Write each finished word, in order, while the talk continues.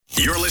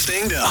You're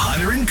listening to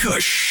Hunter and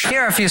Kush.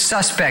 Here are a few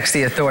suspects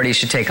the authorities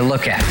should take a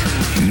look at.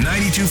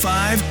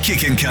 92.5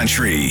 Kickin'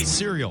 Country.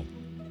 Cereal.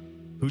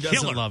 Who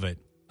doesn't love it?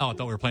 Oh, I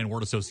thought we were playing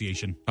word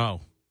association.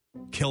 Oh,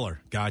 killer.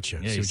 Gotcha.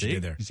 Yeah, see what you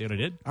did there. You see what I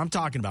did? I'm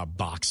talking about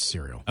boxed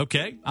cereal.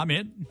 Okay, I'm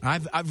in.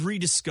 I've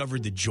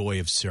rediscovered the joy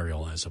of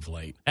cereal as of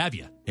late. Have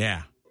you?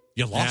 Yeah.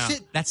 You lost Yeah.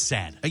 it? That's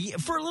sad. Yeah,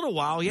 for a little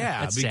while,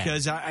 yeah, That's sad.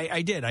 because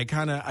I did. I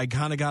kind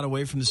of got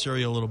away from the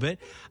cereal a little bit.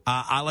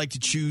 I like to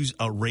choose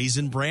a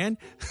Raisin Bran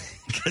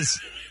because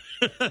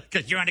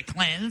Because you're on a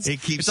cleanse.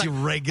 it keeps It's you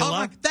like,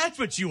 regular. Oh, that's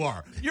what you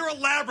are. You're a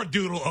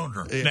Labradoodle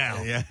owner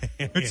now. Yeah.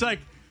 It's like,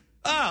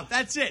 oh,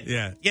 that's it.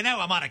 Yeah. You know,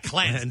 I'm on a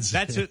cleanse.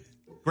 That's it.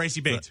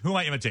 Gracie Bates. Who am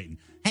I imitating?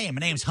 Hey, my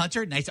name's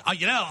Hunter. Nice. Oh,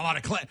 you know, I'm on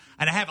a cleanse.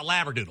 And I have a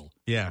Labradoodle.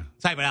 Yeah.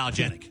 It's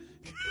hypoallergenic.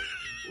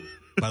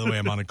 By the way,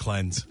 I'm on a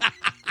cleanse.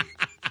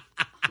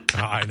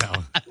 I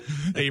know.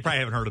 Hey, you probably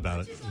haven't heard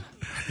about it.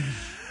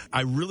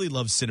 I really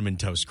love Cinnamon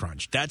Toast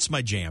Crunch. That's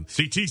my jam.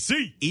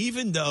 CTC.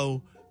 Even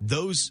though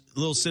those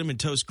little Cinnamon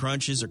Toast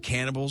Crunches are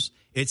cannibals,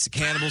 it's a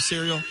cannibal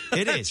cereal.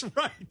 It is. That's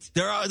right.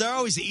 They're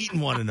always eating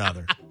one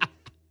another.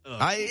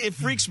 It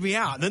freaks me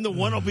out. And then the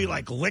one will be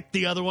like, lick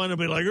the other one and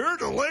be like, you're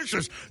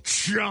delicious,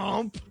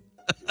 chomp.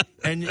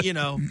 And, you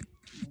know,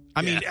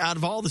 I mean, out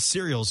of all the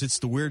cereals, it's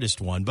the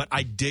weirdest one, but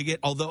I dig it.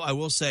 Although I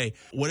will say,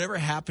 whatever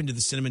happened to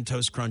the Cinnamon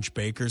Toast Crunch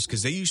bakers,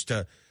 because they used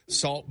to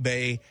Salt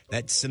Bay,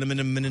 that cinnamon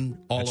and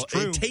all. That's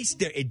true.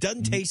 It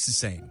doesn't taste the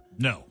same.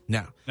 No.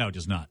 No. No, it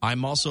does not.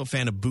 I'm also a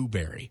fan of Boo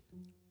Berry.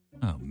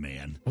 Oh,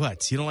 man.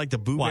 What? You don't like the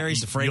Boo What,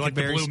 Berries, the you like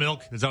the Frankenberries? blue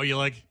milk? Is that what you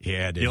like?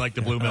 Yeah, I do. You like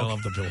the blue milk? I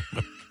love the blue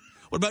milk.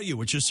 What about you?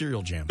 What's your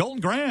cereal jam?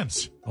 Golden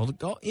Grams.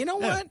 You know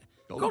Yeah. what?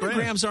 Golden Golden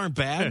Grams aren't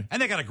bad.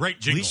 And they got a great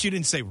At jingle. least you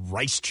didn't say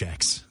rice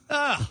checks.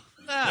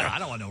 I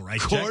don't want no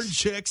rice Corn checks.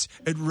 checks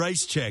and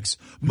rice checks.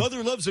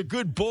 Mother loves a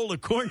good bowl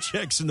of corn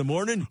checks in the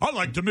morning. I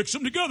like to mix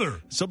them together.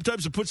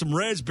 Sometimes I put some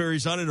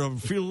raspberries on it and I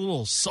feel a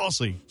little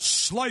saucy.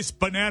 Sliced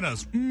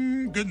bananas.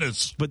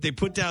 Goodness. But they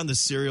put down the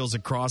cereals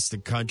across the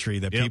country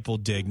that Yep. people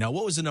dig. Now,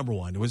 what was the number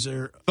one? Was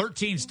there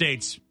 13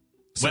 states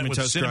Cinnamon went with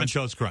Toast Cinnamon Crunch?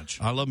 Toast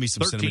Crunch. I love me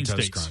some 13 Cinnamon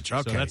Toast states.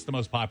 Crunch. So Okay. that's the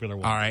most popular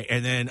one. All right.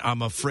 And then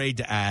I'm afraid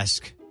to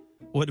ask,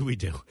 what do we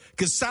do?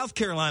 Because South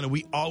Carolina,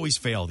 we always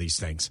fail these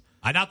things.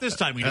 Not this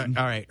time we didn't.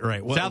 All right.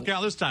 Well, South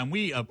Carolina this time,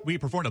 we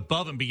performed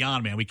above and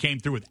beyond, man. We came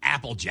through with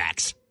Apple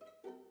Jacks.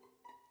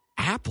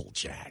 Apple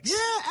Jacks.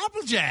 Yeah,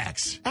 Apple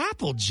Jacks.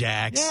 Apple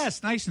Jacks. Yeah,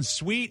 it's nice and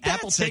sweet. That's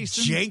Apple a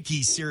tasting.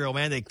 janky cereal,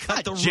 man. They cut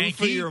Not the roof of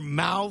janky. your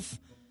mouth.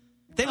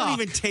 They don't Oh.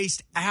 even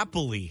taste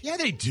apple-y. Yeah,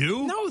 they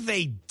do. No,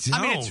 they don't.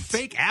 I mean, it's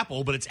fake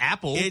apple, but it's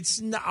apple. It's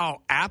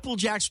no Apple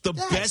Jacks. The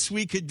Yes. best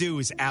we could do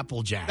is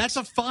Apple Jacks. That's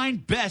a fine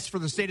best for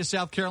the state of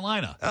South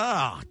Carolina.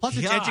 oh, Plus,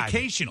 it's God.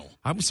 educational.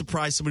 I'm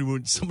surprised somebody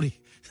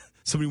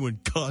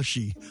went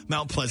Kashi.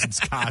 Mount Pleasant's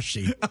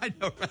Kashi. I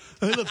know, right?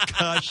 I love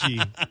Kashi.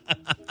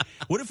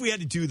 What if we had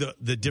to do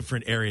the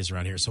different areas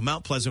around here? So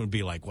Mount Pleasant would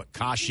be like what?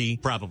 Kashi.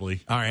 Probably.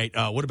 All right.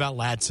 What about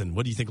Latson?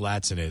 What do you think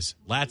Latson is?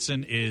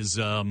 Latson is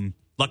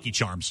Lucky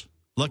Charms.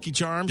 Lucky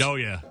Charms. Oh,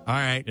 yeah. All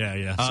right.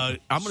 Yeah.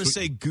 I'm going to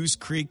say Goose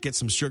Creek. Get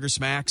some Sugar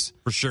Smacks.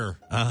 For sure.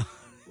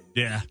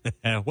 Yeah.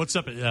 What's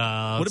up?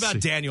 What about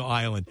Daniel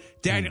Island?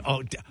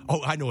 Daniel.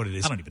 I know what it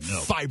is. I don't even know.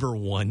 Fiber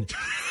One.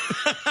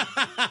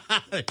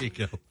 There you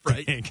go.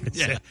 Right.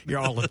 Yeah. You're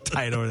all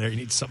tight over there. You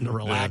need something to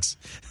relax.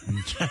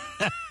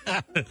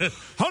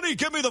 Honey,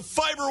 give me the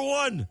Fiber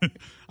One.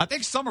 I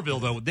think Somerville,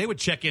 though, they would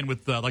check in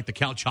with like the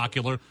Count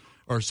Chocula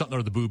or something,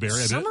 or the Boo Berry.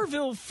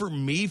 Somerville, for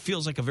me,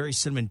 feels like a very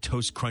Cinnamon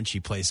Toast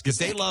Crunchy place because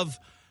they love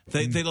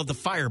the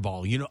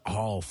Fireball. You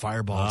know,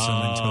 Fireball,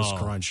 Cinnamon Toast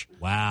Crunch.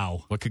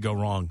 Wow. What could go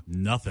wrong?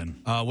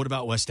 Nothing. What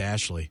about West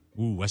Ashley?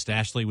 Ooh, West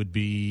Ashley would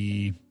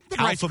be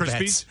Rice Alphabets.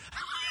 Krispies.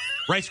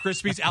 Rice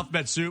Krispies,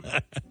 alphabet soup.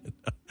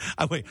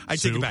 I take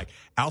Soup. it back.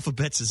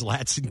 Alphabets is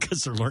Latson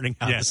because they're learning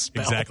how to Yes,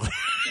 spell. exactly.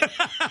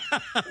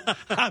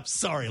 I'm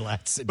sorry,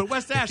 Latson. But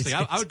West Ashley,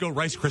 I would go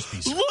Rice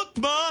Krispies. Look,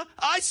 Ma,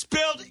 I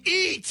spelled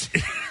eat.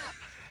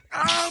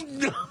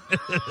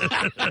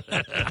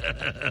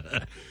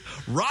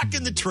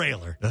 Rocking the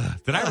trailer.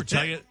 Did I ever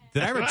tell you?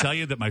 Did I ever tell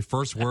you that my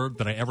first word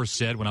that I ever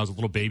said when I was a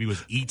little baby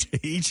was eat?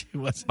 Eat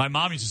was My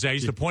mom used to say I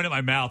used to point at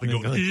my mouth and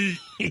go eat.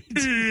 Eat.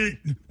 That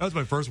was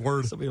my first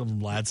word. somebody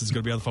from Latson's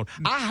going to be on the phone.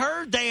 I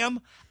heard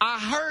them.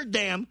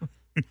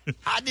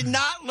 I did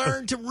not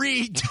learn to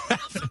read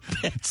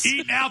alphabets.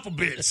 Eating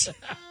alphabets.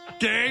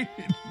 Okay.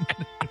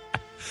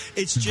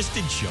 It's just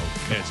a joke.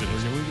 Yes, it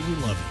is. We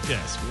love it.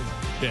 Yes, we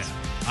love it. Yeah.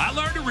 I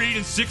learned to read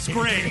in 6th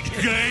grade.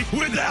 Okay.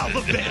 With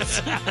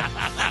alphabets.